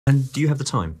And do you have the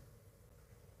time?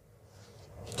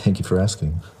 Thank you for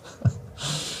asking.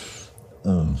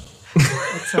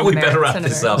 We better wrap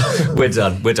this up. We're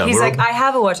done. He's like, I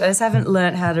have a watch. I just haven't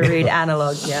learnt how to read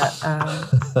analog yet.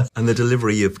 And the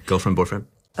delivery of girlfriend, boyfriend?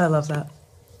 I love that.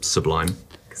 Sublime.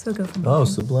 So girlfriend, Oh, boyfriend.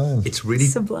 sublime. It's really...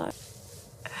 Sublime.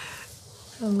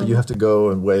 But you have to go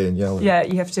away and yell. Yeah,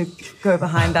 you have to go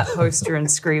behind that poster and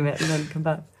scream it and then come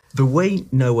back. The way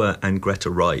Noah and Greta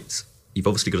write, you've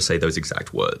obviously got to say those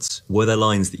exact words. Were there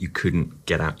lines that you couldn't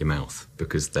get out your mouth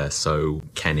because they're so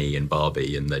Kenny and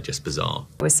Barbie and they're just bizarre?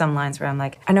 There was some lines where I'm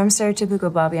like, I know I'm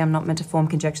stereotypical Barbie, I'm not meant to form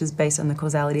conjectures based on the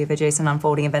causality of adjacent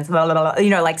unfolding events, blah, blah, blah. You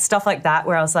know, like stuff like that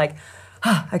where I was like,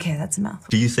 okay, that's a mouthful.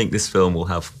 Do you think this film will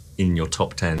have in your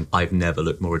top 10, I've never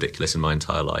looked more ridiculous in my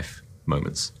entire life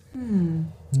moments?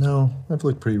 No, I've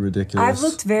looked pretty ridiculous. I've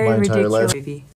looked very my entire ridiculous. Life.